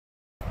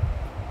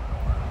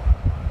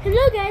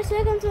Hello guys,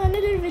 welcome to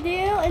another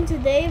video, and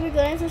today we're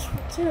going to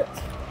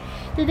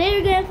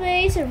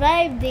play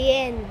Survive the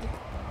End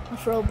of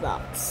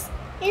Roblox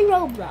in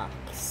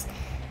Roblox.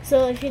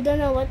 So if you don't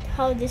know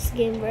how this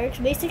game works,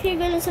 basically you're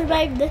gonna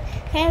survive the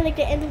kind of like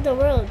the end of the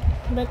world,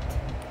 but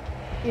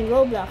in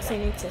Roblox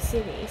and it's a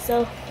city.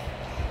 So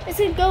let's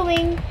get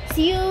going.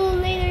 See you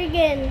later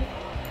again.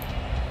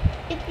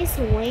 It is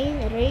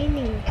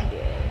raining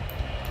here.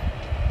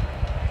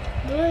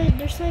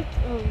 There's like,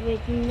 oh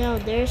wait, no,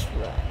 there's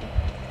one.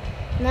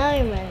 Now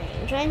I'm running.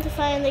 I'm trying to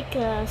find like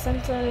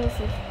some sort of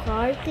a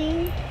car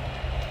thing.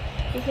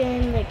 You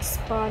can like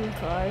spawn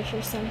cars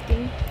or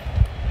something.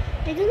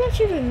 I don't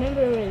actually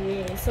remember where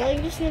it is, so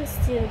I'm just gonna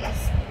steal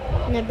this.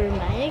 Never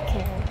mind, I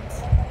can't.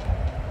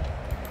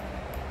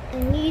 I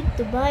need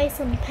to buy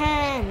some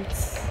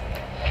pants.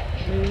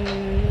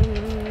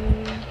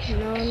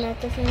 No, not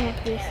definitely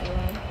not this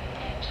one.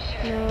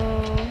 No.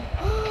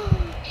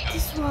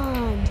 This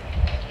one.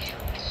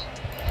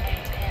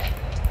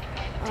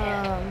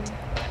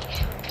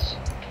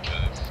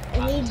 I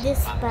need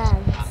this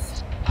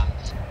pants.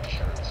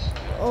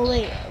 Oh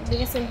wait,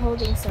 because I'm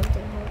holding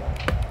something. Hold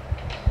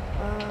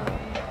on.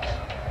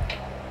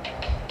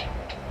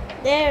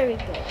 There we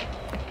go.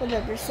 Hold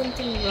up, there's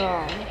something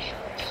wrong.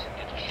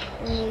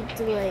 I need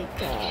to like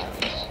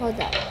hold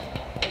up.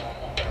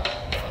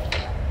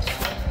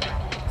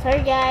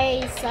 Sorry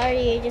guys,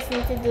 sorry, I just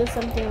need to do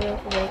something real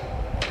quick.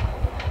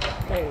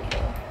 There we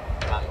go.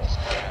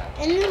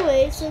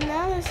 Anyway, so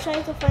now let's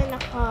try to find a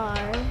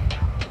car.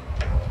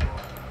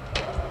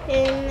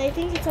 And I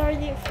think it's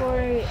already 4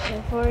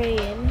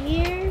 a.m.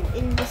 here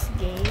in this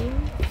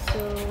game.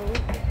 So,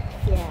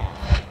 yeah.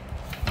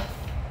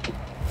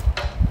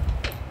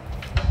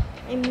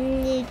 I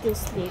need to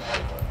sleep.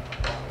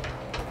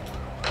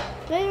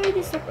 But I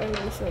already slept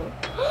early, so.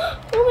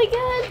 Oh my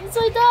god, it's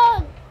my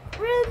dog!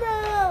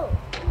 Bruno!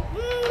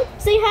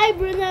 Say hi,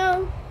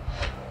 Bruno!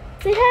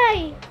 Say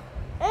hi!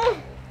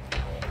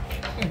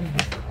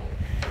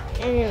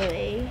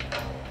 Anyway,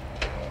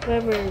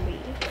 where were we?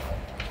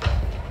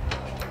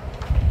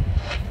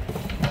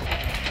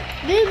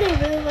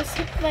 Bilderville was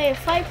hit by a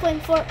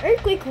 5.4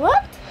 earthquake.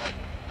 What?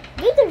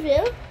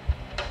 Bilderville?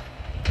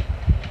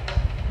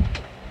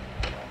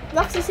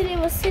 Roblox City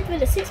was hit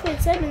with a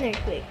 6.7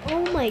 earthquake.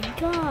 Oh my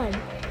god.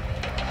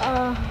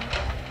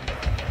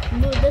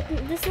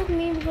 Does that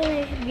mean we're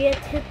gonna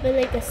get hit by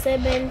like a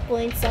 7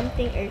 point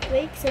something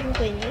earthquake?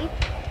 7.8?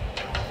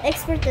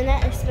 Experts do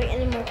not expect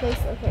any more quakes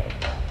to occur.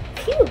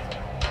 Phew!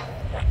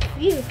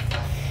 Phew!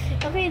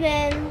 Okay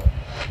then.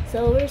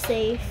 So we're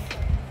safe.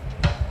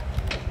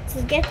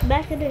 So get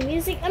back to the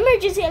music.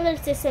 Emergency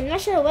alert system.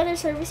 National Weather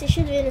Service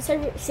issued with a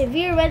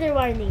severe weather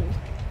warning.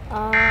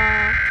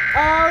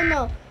 Oh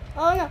no.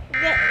 Oh no.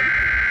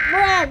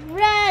 Run!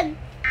 Run!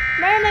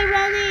 Where am I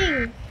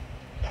running?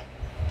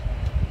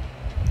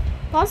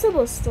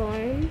 Possible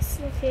storms.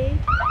 Okay.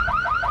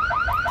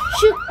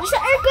 Shoot! There's an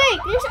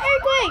earthquake! There's an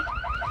earthquake!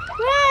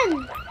 Run!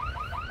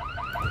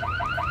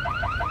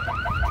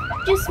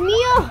 Just me?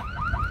 Oh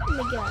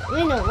my god.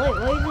 Wait, no. Wait,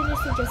 why did you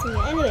say just me?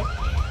 Anyway.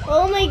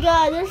 Oh my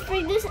god, this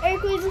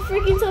earthquake is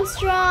freaking so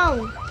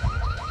strong.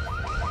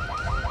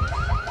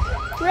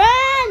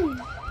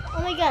 Run!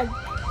 Oh my god.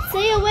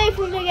 Stay away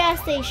from the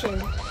gas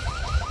station.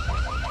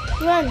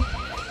 Run.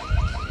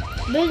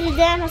 Builder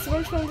dam has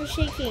burst from the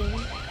shaking.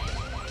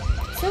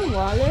 Is that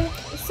water?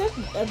 Is that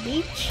a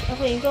beach?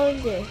 Okay, I'm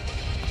going there.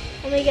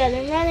 Oh my god,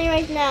 I'm running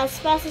right now as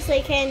fast as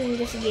I can in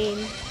this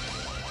game.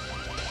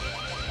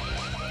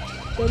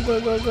 Go, go,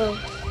 go, go.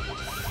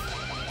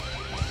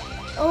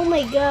 Oh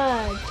my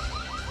god.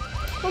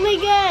 Oh my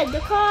god, the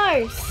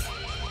cars!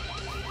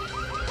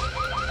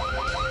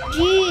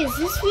 Jeez,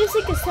 this feels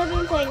like a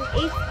 7.8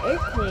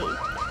 earthquake.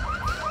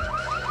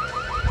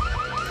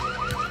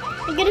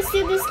 I'm gonna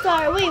steal this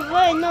car. Wait,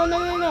 what? No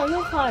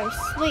cars.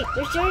 Wait,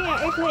 there's during an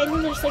earthquake and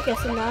then there's like a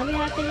tsunami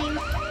happening.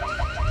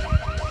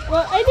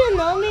 Well, I don't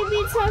know, maybe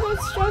it's not that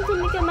strong to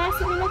make a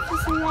massive enough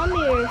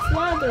tsunami or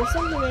flood or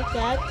something like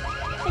that.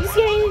 I'm just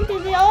getting into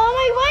the, oh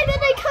my, why did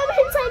I come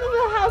inside of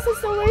the house?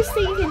 That's the worst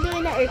thing you can do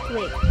in an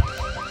earthquake.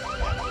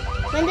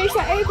 When there's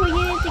an earthquake,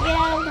 you need to get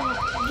out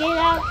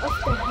of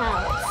the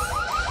house.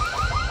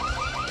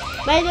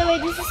 By the way,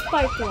 this is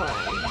part 1.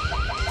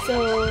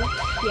 So,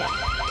 yeah.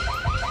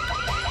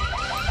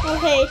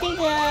 Okay, I think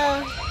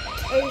the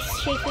earth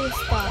shaking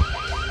stopped.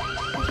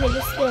 Okay,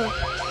 let's go.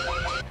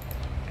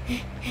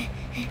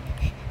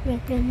 Run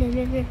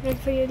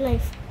for your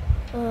life.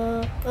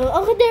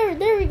 Okay,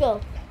 there we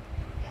go.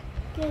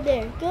 Go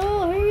there.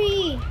 Go,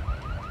 hurry.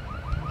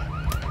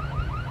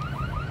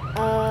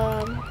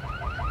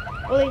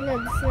 Oh wait, no,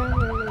 this is not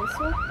where it is.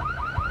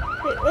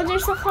 Wait, oh,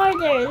 there's a car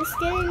there. Let's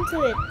get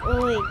into it.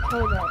 Oh wait,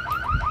 hold up.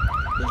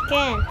 You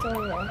can't.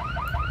 Hold on.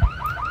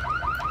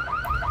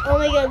 Oh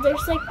my god,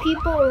 there's like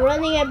people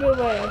running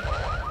everywhere.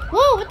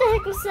 Whoa, what the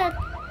heck was that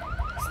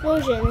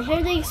explosion? I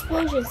heard the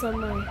explosion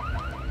somewhere.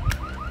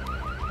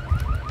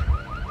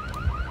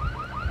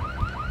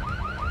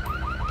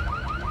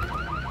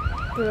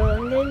 Bro,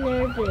 I'm getting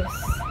nervous.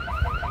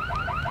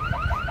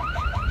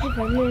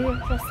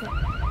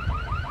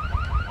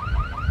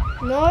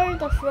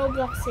 North of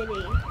Roblox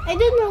City. I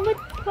don't know what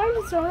part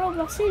of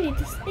Roblox City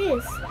this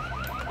is.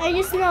 I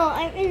just know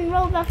I'm in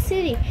Roblox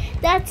City.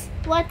 That's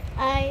what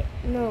I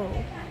know.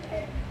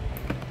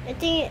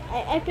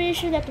 I'm pretty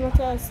sure that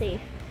motel is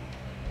safe.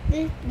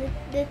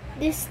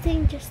 This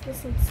thing just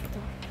doesn't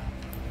stop.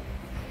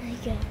 Oh my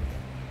god.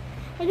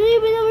 I don't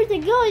even know where to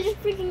go. I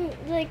just freaking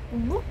like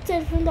booked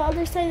it from the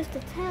other side of the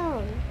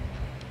town.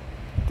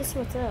 This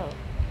motel.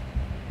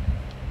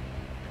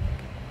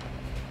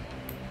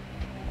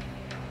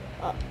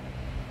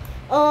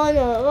 Oh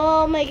no.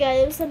 Oh my god.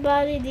 It was a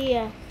bad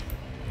idea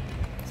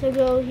to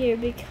go here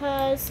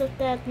because of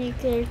that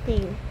nuclear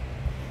thing.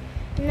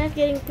 I'm not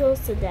getting close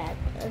to that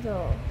at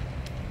all.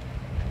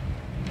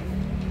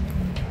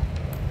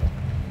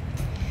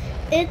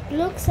 It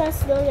looks as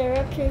though the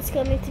eruption is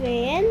coming to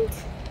an end.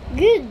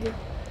 Good.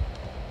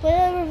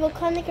 Whatever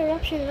volcanic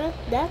eruption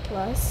that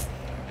was.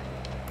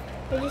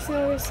 I just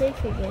know we're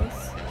safe, I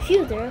guess.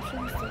 Phew, the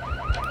eruption was there.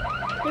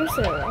 There's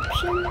an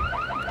eruption?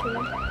 Okay.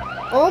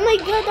 Oh my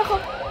god,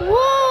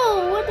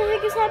 whoa! What the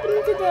heck is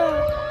happening to the...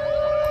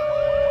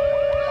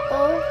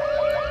 Oh.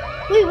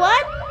 Wait,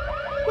 what?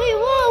 Wait,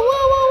 whoa,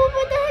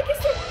 what the heck is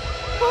that?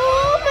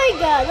 Oh my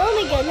god, no.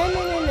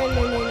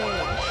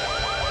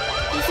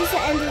 This is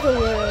the end of the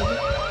world.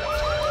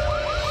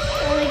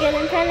 Oh my god,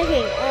 I'm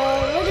panicking.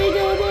 What do I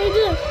do?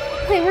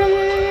 Okay, run.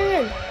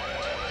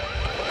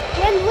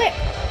 Run where?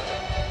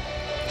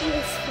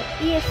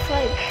 EF5.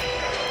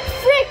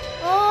 Frick!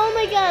 Oh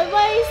my god,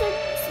 why is that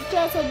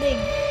spell so big?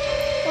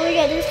 Oh my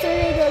god, there's a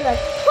tornado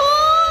left.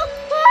 Oh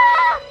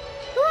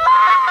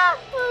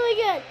my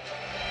god.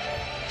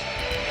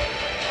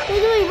 Where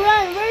do I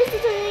run? Where is the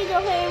tornado?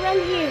 Okay, run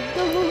here.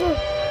 Go.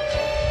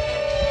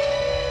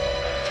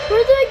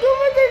 Where do I go?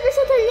 There's a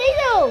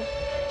tornado!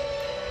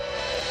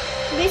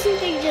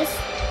 Basically just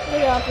go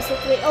the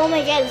opposite way. Oh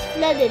my god, it's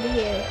flooded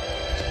here.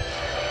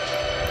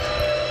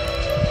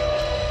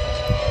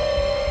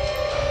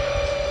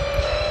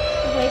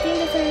 Okay, I think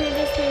the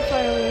tornado is pretty far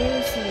away. Let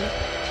me see.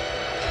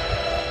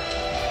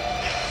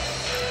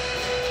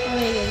 Oh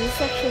my god, this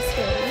is actually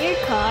scary. Your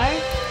car?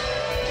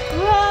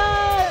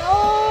 Run! Oh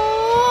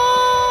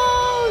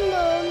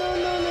no.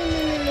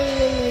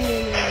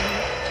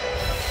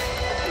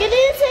 Get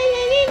inside!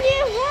 I need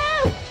you!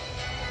 Help!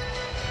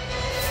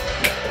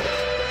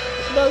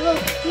 Go.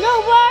 No,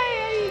 why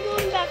are you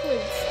going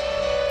backwards?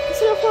 Let's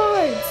go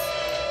forwards.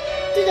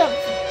 To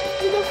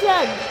the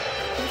flood.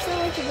 There's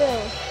nowhere to go.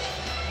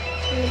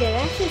 Oh my god, I'm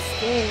actually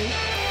scared.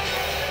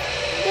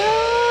 No!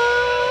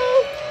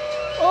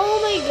 Oh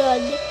my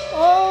god.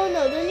 Oh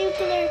no, the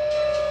nuclear.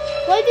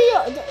 Why do you?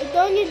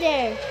 Don't you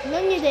dare.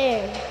 Don't you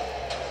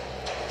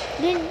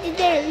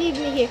dare leave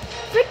me here.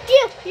 Frick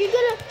you! You're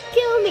gonna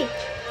kill me.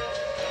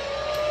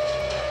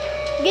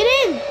 Get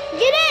in!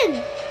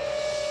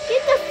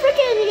 Get the frick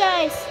in, you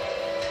guys!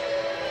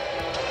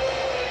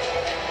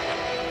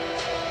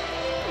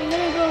 I'm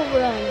gonna go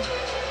run.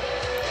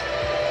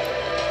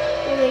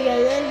 Oh my god,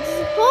 there's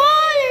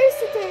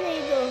the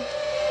tornado!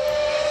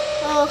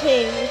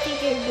 Okay, I think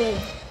you're good.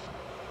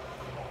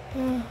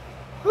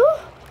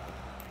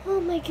 Oh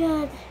my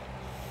god.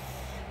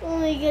 Oh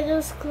my god, that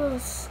was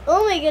close.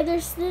 Oh my god,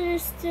 there's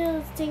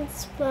still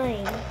things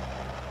flying.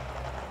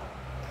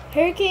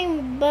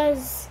 Hurricane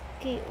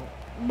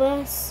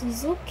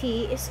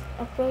Bazuki is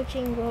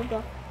approaching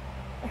Roblox.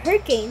 A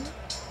hurricane?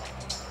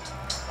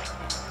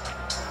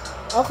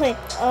 Okay,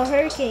 a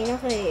hurricane.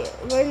 Okay,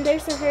 when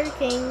there's a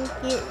hurricane,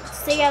 you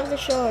stay off the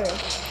shore.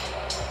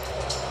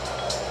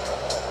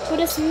 Put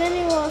as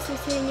many walls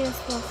between you as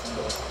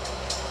possible.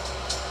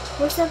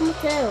 Where's that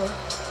motel?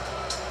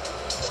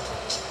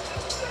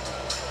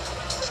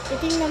 I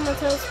think the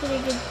motel is a pretty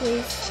good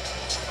place.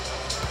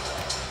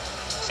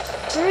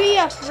 Hurry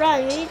up,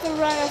 run. We need to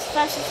run as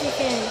fast as we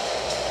can.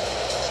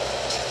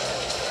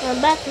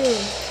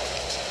 Bathroom.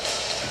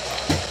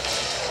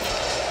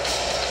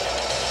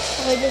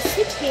 Okay, just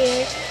sit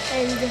here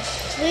and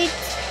wait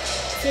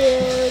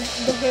till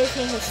the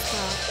hurricane has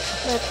stopped.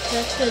 But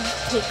that could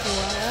take a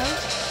while.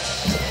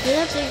 Do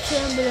not take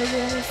chill below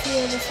the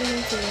sea of the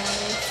swimming to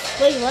rise.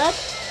 Wait, what?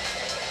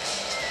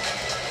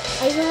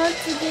 I don't want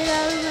to get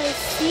out of my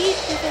seat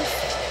because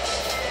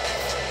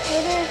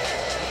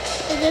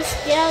I just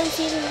get out of the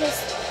seat and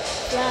just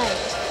fly.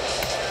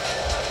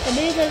 I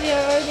believe that we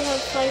already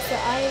have twice the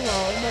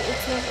eyeball, but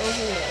it's not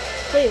over yet.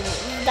 Wait,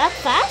 that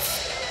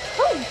fast?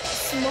 How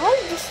small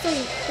is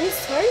this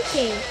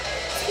hurricane?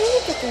 It's kind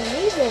of like a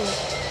tornado.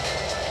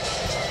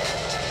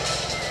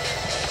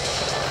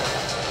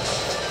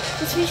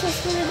 This fish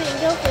has really big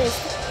gills.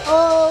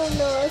 Oh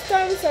no, a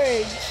storm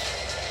surge.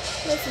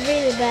 That's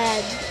really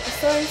bad. A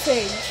storm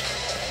surge.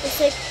 It's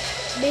like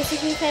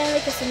basically kind of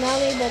like a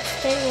tsunami, but it's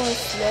kind of more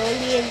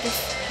slowly and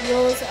just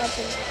rolls up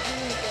and down. Oh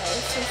my god,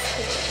 it's so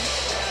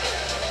scary.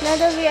 Now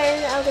that we are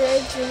in the outer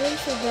edge, the wind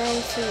should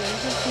die soon.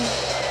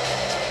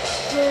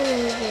 Oh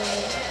my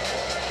god.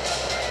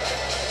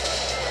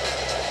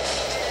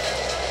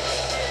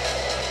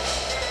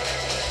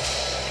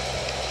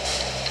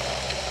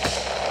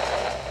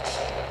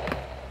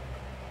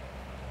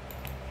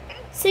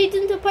 Stay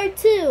tuned to part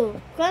 2.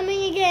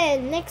 Coming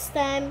again next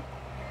time.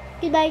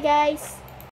 Goodbye, guys.